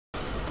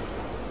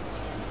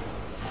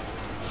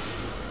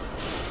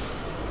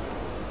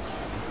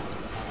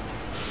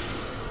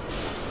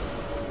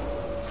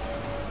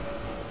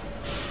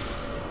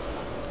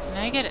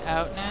get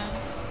out now?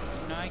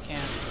 No, I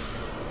can't.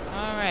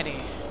 Alrighty.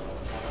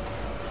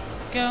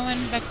 Going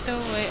back the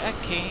way I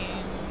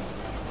came.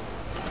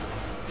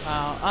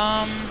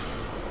 Wow,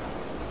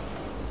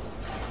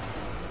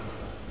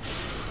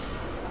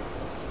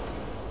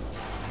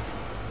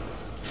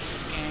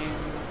 game.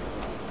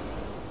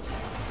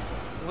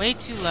 Way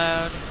too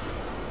loud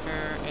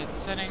for its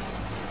settings.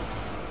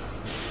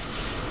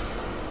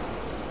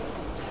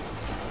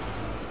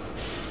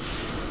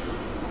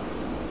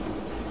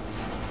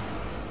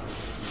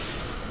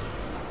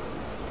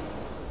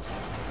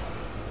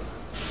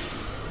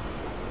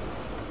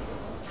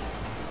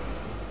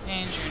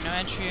 Danger, no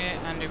entry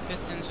under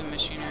pistons when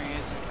machinery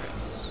is at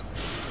rest.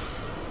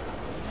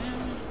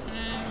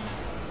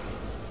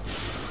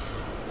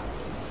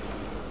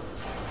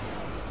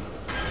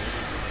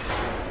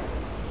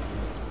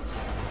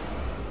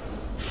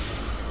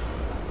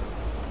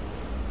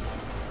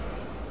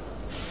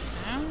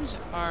 Sounds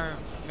are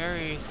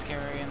very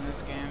scary in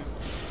this game.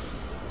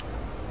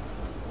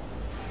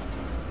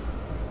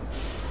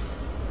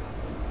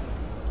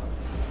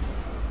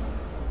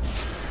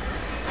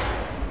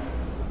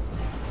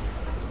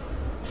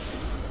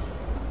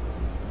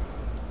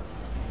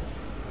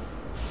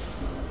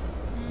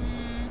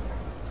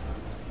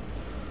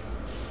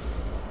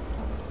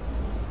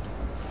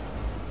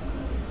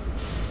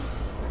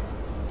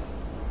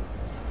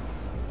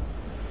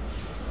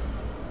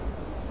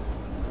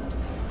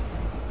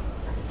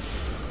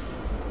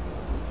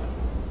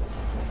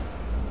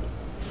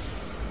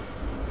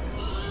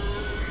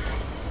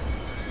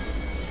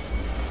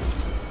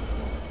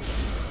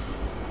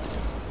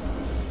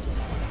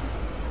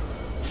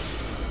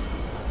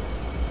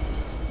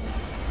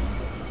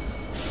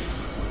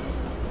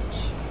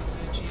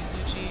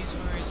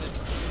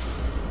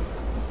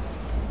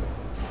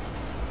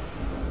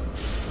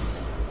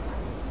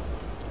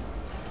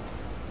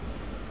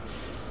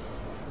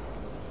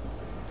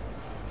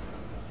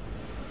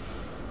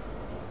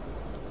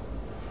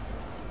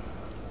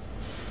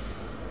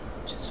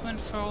 Went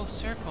full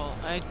circle.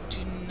 I do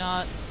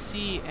not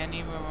see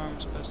anywhere where I'm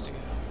supposed to go.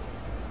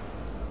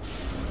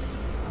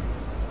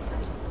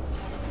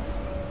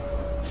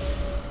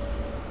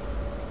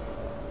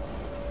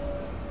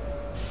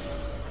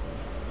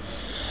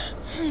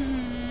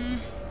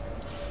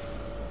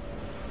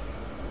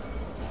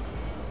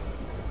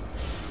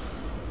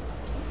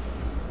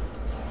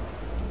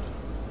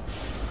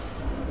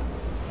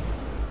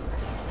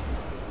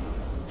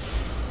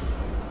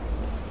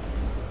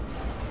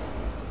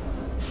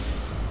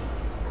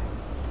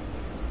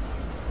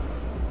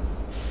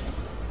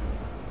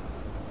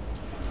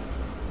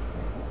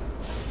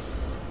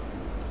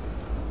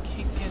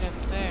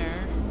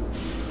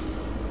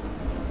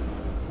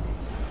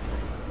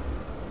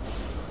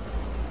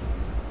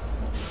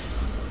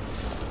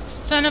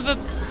 Son of a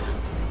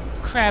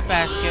crap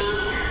basket.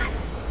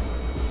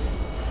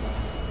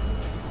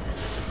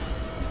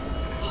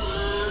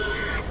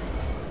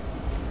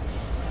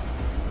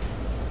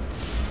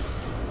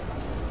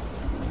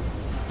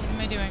 What am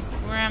I doing?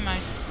 Where am I?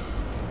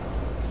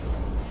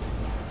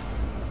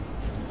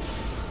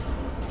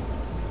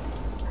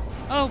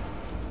 Oh,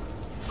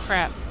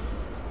 crap.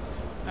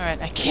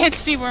 Alright, I can't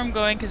see where I'm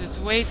going because it's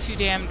way too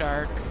damn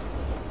dark.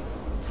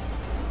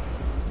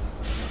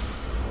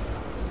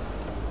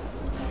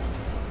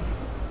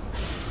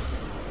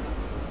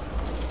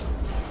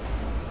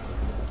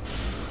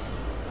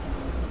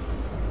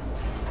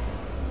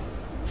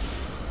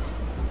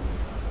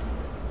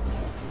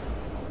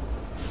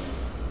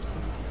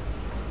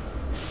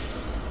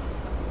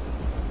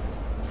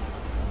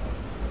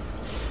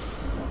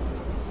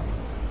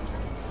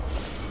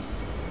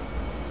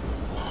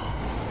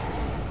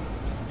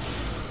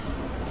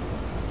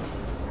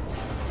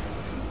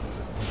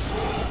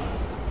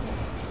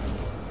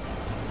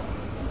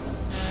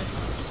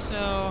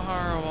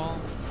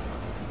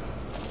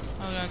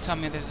 Tell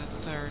me there's a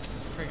third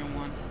friggin'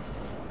 one.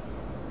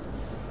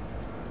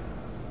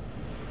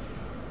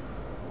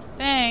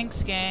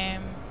 Thanks,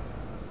 game.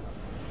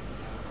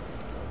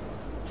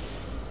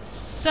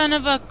 Son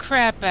of a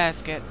crap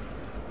basket.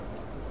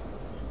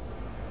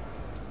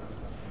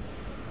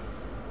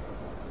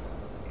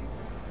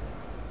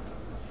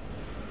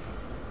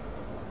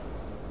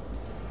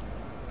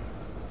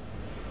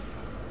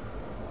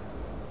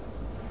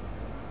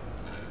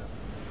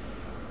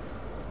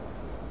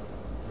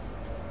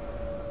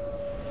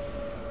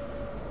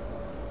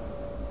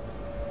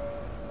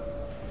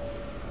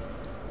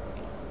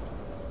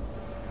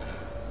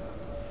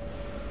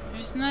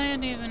 There's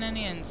not even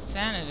any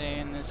insanity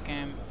in this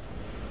game.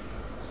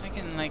 So I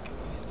can, like,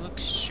 look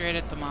straight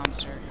at the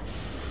monster.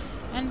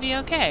 And be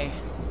okay.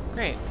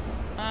 Great.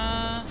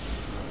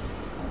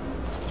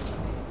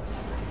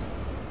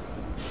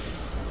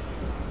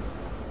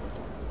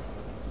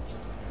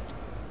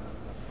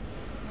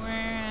 Where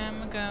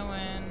am I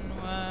going?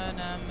 What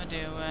am I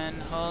doing?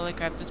 Holy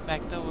crap, this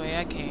back the way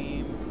I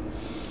came.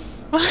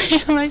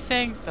 Why am I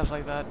saying stuff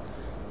like that?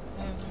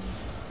 I have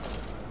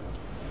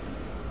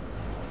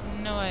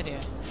no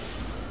idea.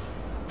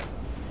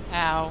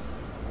 Ow.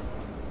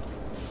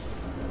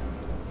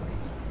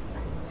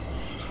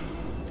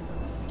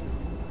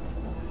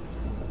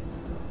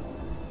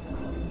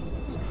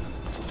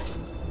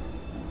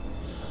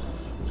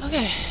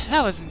 Okay,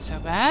 that wasn't so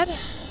bad,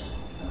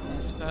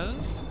 I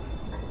suppose.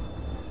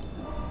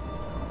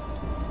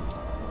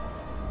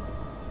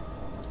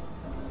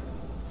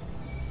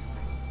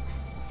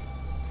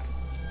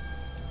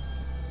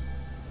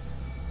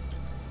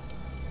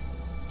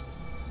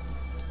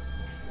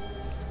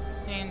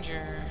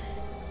 Danger.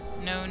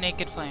 No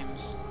naked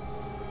flames.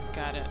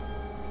 Got it.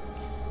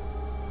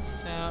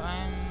 So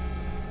I'm...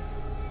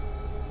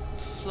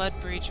 Flood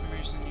breach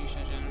emergency.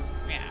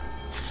 Yeah.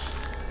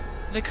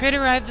 The crate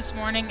arrived this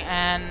morning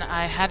and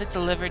I had it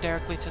delivered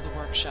directly to the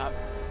workshop.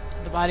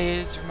 The body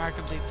is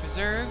remarkably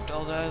preserved,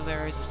 although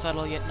there is a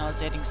subtle yet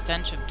nauseating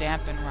stench of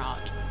damp and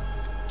rot.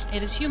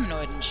 It is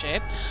humanoid in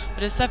shape,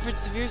 but has suffered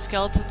severe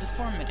skeletal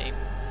deformity.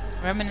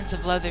 Remnants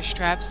of leather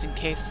straps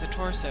encase the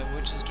torso,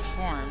 which is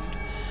deformed,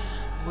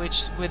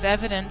 with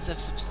evidence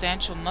of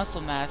substantial muscle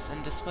mass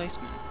and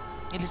displacement.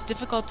 It is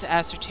difficult to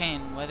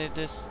ascertain whether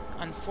this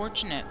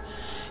unfortunate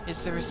is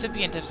the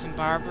recipient of some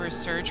barbarous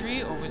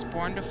surgery or was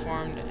born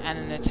deformed and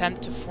an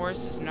attempt to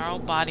force his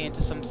gnarled body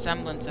into some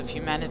semblance of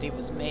humanity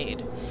was made.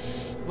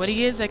 What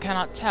he is I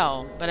cannot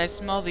tell, but I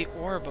smell the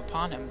orb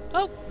upon him.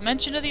 Oh,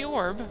 mention of the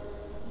orb!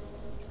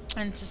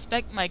 And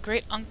suspect my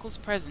great uncle's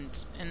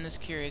presence in his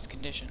curious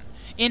condition.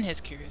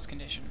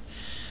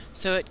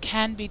 So it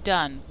can be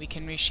done. We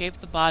can reshape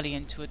the body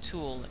into a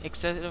tool,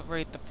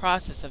 accelerate the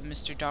process of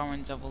Mr.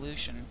 Darwin's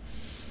evolution.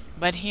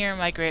 But here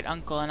my great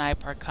uncle and I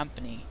part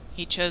company.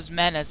 He chose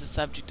men as the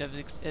subject of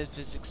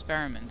his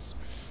experiments.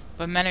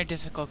 But men are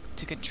difficult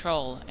to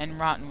control and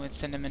rotten with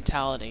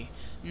sentimentality.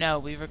 No,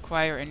 we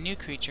require a new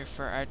creature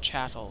for our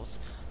chattels.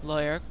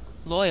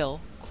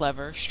 Loyal,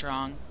 clever,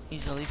 strong,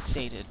 easily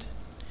sated.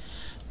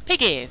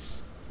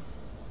 Piggies!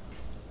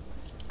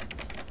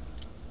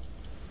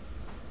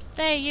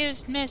 They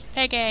used Miss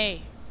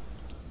Piggy!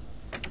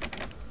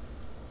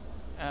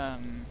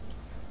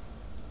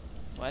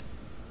 What?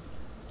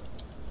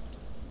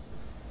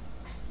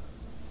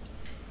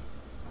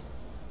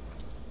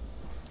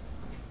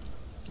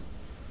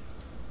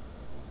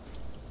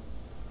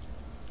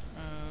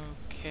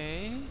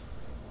 Okay.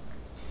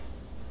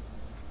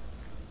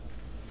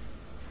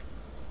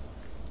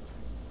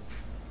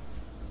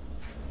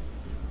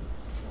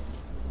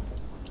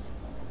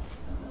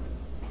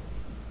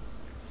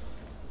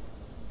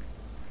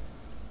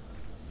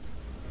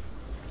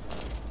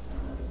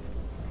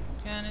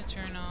 Gonna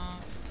turn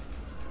off.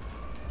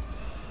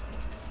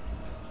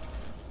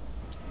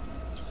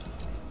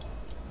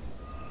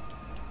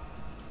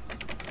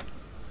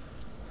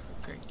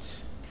 Great.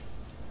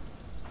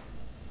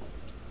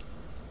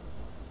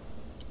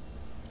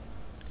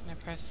 Can I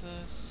press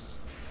this?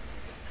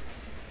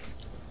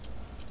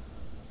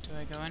 Do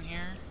I go in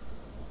here?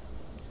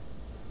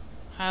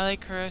 Highly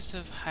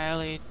corrosive,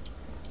 highly...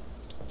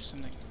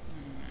 something...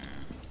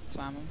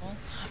 flammable?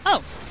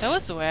 Oh! That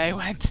was the way I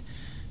went!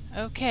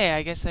 Okay,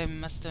 I guess I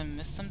must have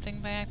missed something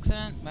by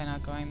accident, by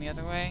not going the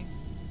other way.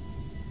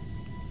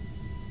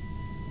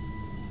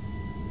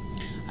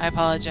 I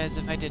apologize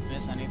if I did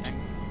miss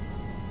anything.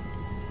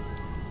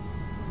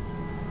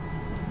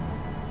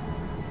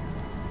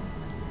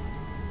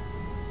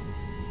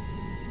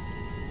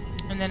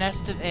 In the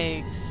nest of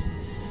eggs.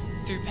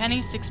 Through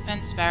pennies,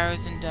 sixpence,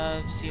 sparrows, and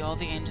doves, see all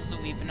the angels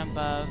a-weeping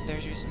above.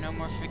 There's no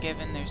more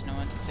forgiven, there's no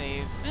one to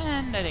save.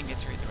 And I didn't get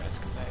to read the rest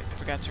because I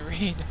forgot to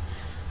read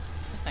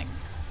the thing.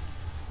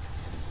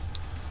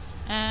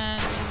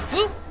 And...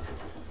 woo!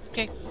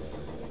 Okay.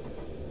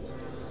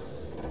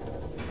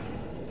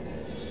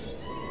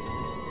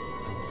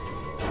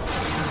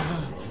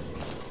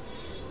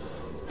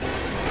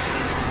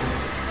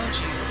 Oh,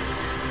 gee.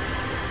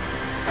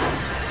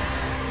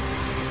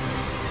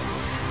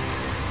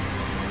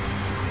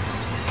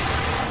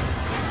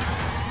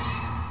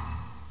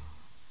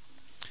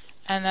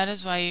 And that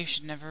is why you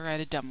should never ride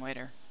a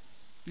dumbwaiter.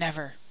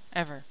 Never.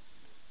 Ever.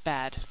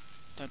 Bad.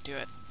 Don't do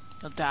it.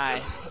 You'll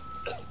die.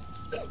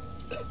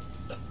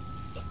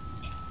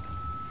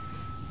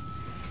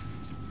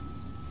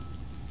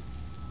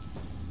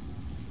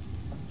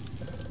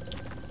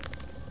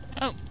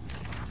 Oh.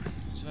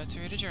 I was about to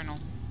read a journal.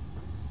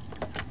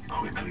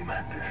 Quickly,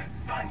 Mantis.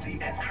 Find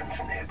the entrance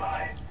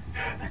nearby.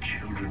 The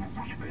children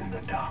weep in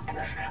the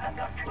darkness, and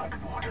the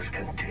floodwaters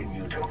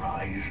continue to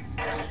rise.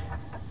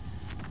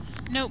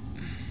 Nope.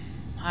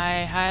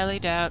 I highly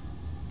doubt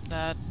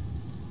that.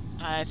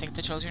 I think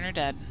the children are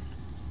dead.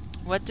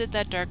 What did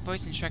that dark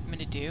voice instruct me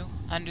to do?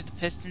 Under the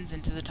pistons,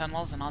 into the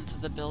tunnels, and onto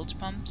the bilge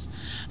pumps?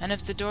 And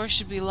if the door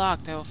should be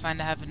locked, I will find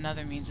I have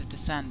another means of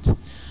descent.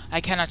 I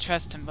cannot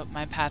trust him, but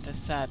my path is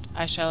set.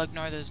 I shall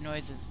ignore those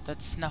noises, those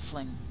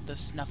snuffling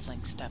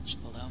steps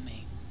below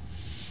me.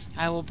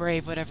 I will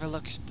brave whatever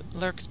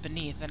lurks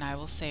beneath, and I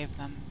will save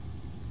them.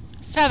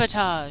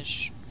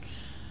 Sabotage!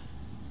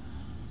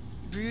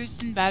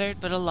 Bruised and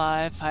battered but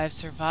alive, I have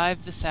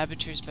survived the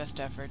saboteur's best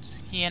efforts.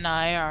 He and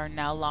I are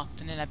now locked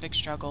in an epic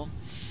struggle.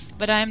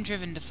 But I am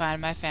driven to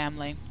find my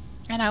family,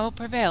 and I will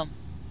prevail.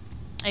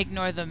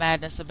 Ignore the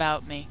madness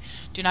about me.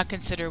 Do not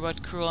consider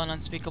what cruel and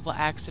unspeakable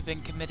acts have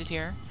been committed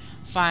here.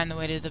 Find the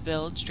way to the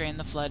bilge, drain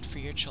the flood for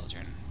your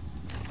children.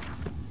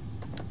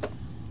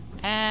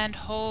 And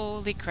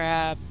holy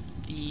crap,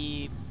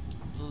 the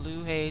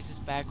blue haze is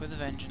back with a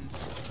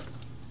vengeance.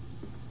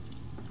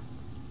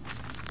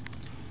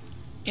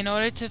 In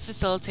order to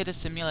facilitate a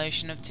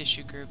simulation of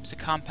tissue groups, a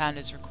compound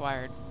is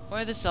required,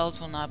 or the cells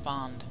will not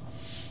bond.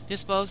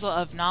 Disposal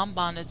of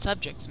non-bonded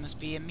subjects must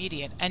be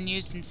immediate, and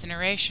used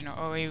incineration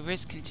or we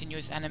risk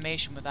continuous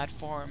animation without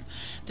form.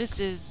 This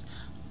is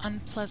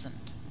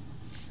unpleasant.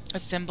 A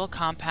simple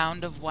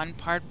compound of 1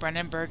 part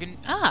Brennenberg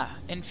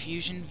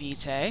infusion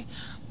vitae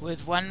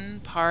with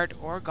 1 part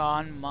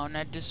orgone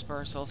monad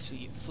dispersal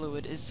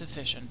fluid is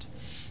sufficient.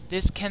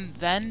 This can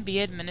then be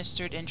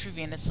administered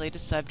intravenously to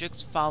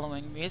subjects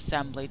following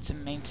reassembly to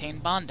maintain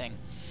bonding.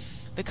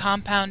 The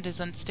compound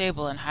is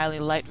unstable and highly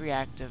light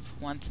reactive.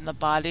 Once in the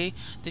body,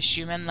 the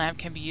Schumann lamp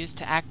can be used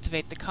to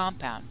activate the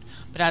compound,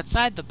 but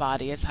outside the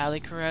body it's highly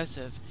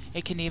corrosive.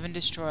 It can even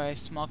destroy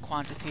small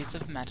quantities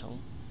of metal.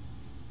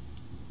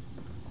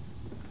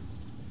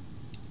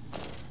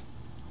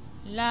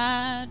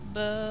 Light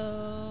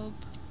bulb.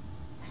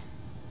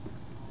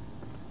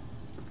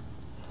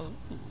 Oh.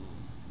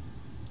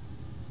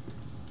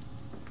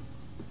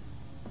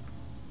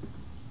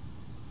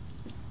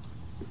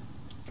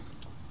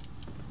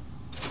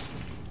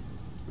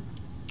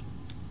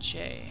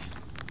 J.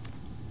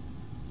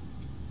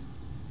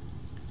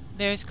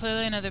 There is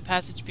clearly another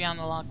passage beyond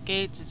the locked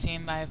gates. It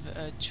seems I have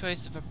a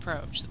choice of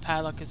approach. The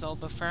padlock is old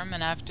but firm,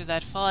 and after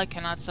that fall I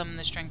cannot summon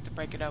the strength to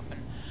break it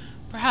open.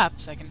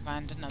 Perhaps I can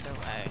find another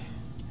way.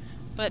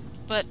 What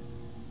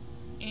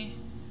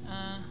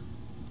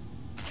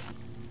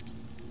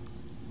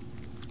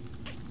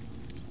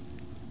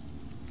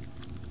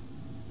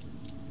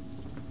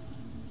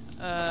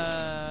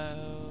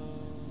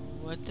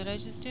did I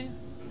just do?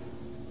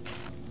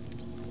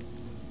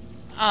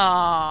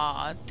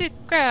 Aw, dude,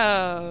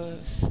 gross.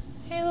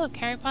 Hey, look,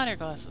 Harry Potter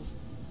glasses.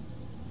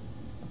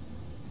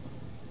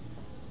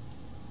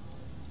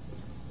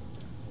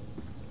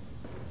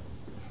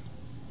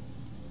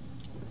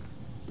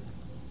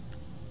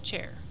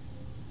 Chair.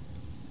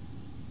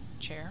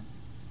 Chair.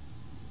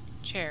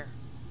 Chair.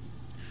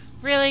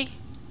 Really?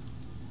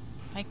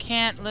 I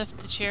can't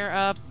lift the chair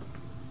up.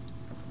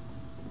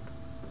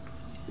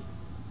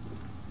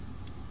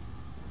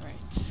 Right.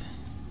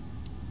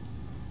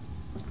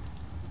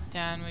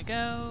 Down we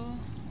go.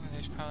 Where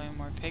there's probably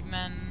more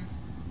pigmen.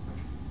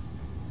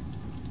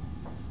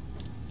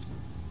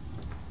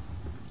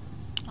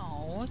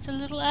 Oh, it's a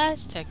little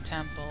Aztec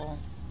temple.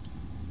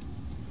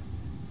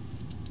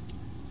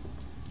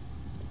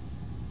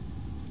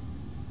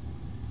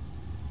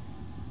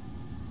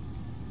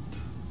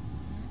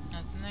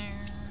 Nothing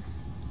there.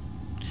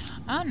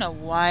 I don't know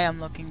why I'm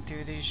looking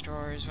through these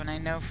drawers when I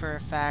know for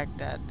a fact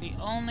that the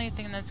only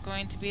thing that's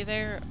going to be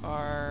there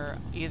are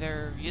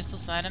either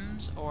useless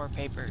items or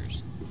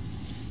papers.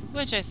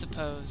 Which I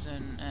suppose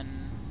in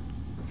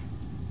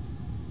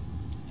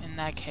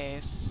that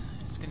case,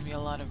 it's going to be a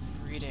lot of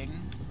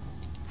reading.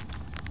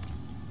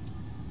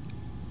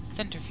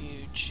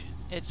 Centrifuge.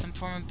 It's some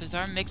form of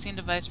bizarre mixing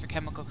device for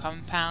chemical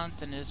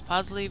compounds, and it is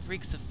positively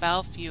reeks of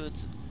foul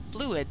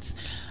fluids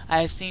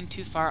I have seen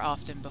too far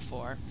often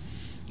before.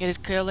 It is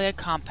clearly a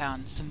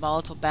compound, some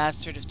volatile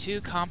bastard of 2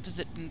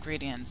 composite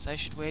ingredients. I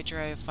should wager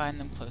I find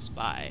them close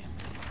by.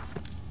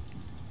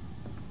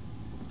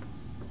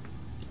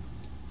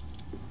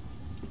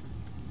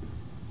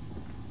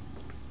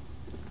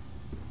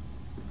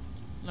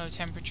 Low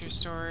temperature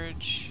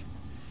storage.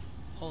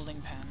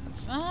 Holding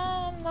pens.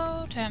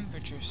 Low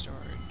temperature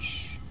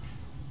storage.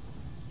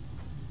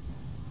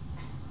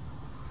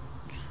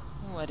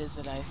 What is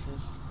it,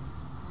 Isis?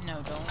 No,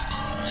 don't.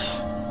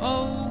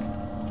 Oh!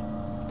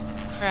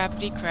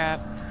 Crappity crap.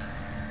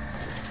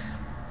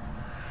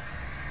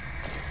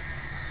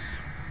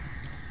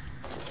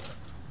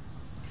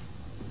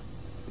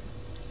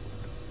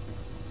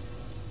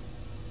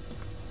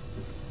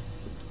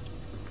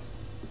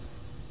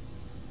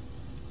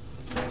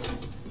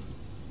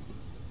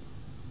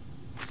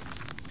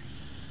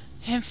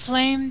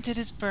 Inflamed it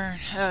is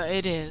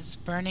it is.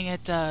 Burning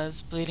it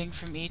does. Bleeding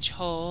from each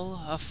hole.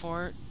 A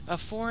fore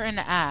and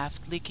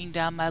aft. Leaking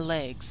down my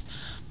legs.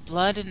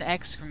 Blood and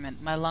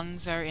excrement. My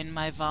lungs are in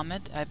my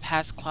vomit. I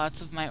pass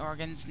clots of my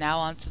organs now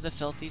onto the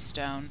filthy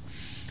stone.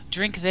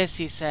 Drink this,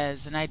 he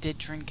says, and I did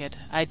drink it.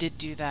 I did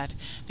do that.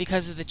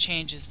 Because of the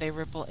changes, they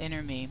ripple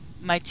inner me.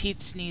 My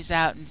teeth sneeze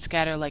out and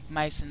scatter like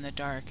mice in the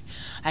dark.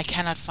 I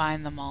cannot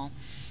find them all.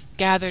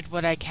 Gathered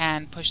what I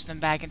can, pushed them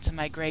back into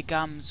my gray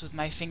gums with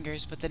my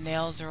fingers, but the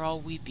nails are all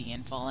weepy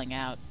and falling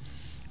out.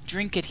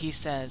 Drink it, he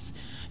says.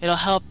 It'll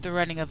help the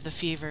running of the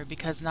fever,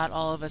 because not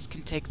all of us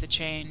can take the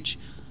change.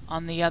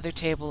 On the other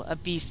table, a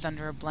beast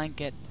under a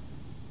blanket.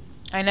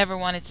 I never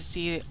wanted to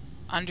see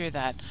under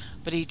that,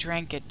 but he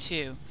drank it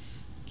too.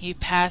 He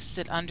passed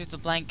it under the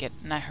blanket,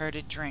 and I heard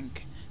it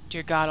drink.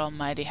 Dear God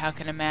Almighty, how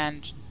can a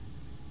man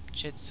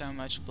shit so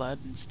much blood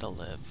and still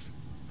live?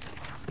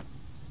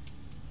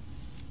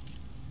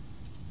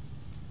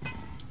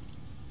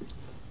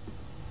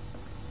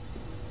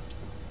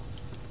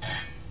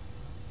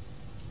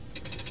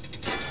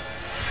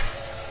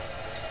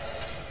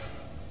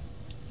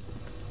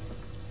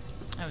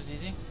 That was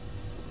easy.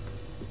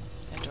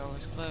 That door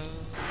was closed.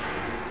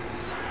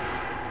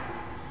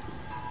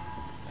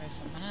 There's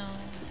someone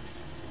else.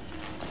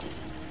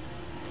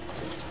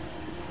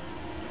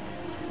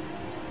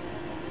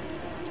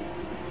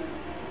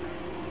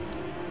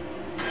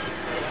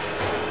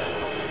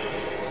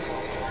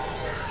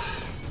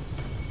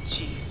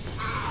 Jeez.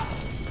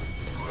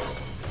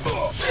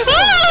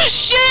 Oh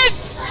shit!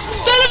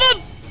 Son of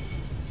a...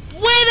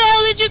 Where the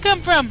hell did you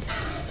come from?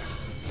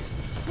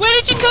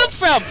 Where did you come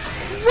from?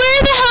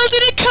 Where the hell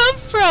did it come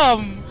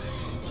from?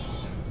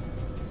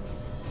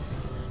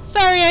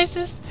 Sorry,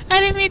 Isis. I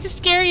didn't mean to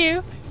scare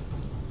you.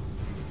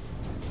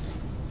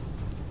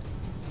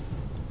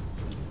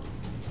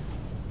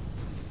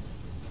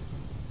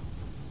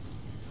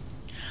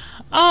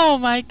 Oh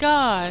my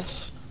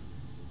gosh.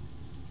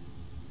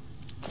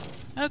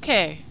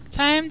 Okay,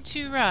 time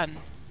to run.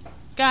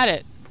 Got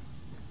it.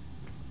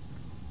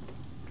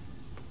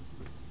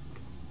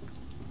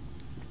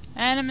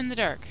 And I'm in the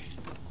dark.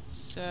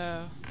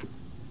 So...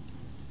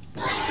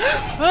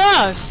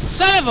 Oh,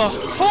 son of a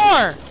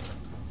whore!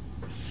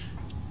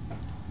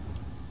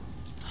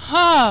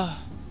 Huh.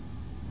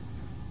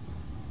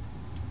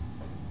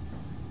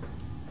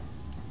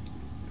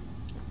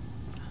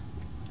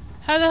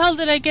 How the hell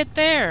did I get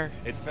there?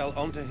 It fell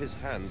onto his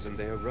hands and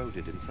they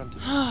eroded in front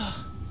of him.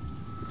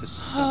 To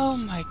stumps. Oh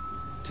my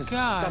To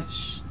gosh.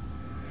 stumps.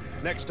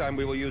 Next time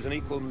we will use an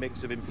equal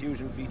mix of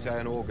infusion vitae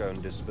and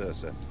orgone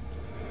disperser.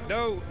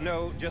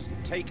 No, just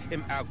take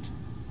him out.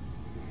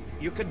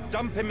 You can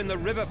dump him in the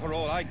river for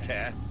all I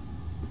care.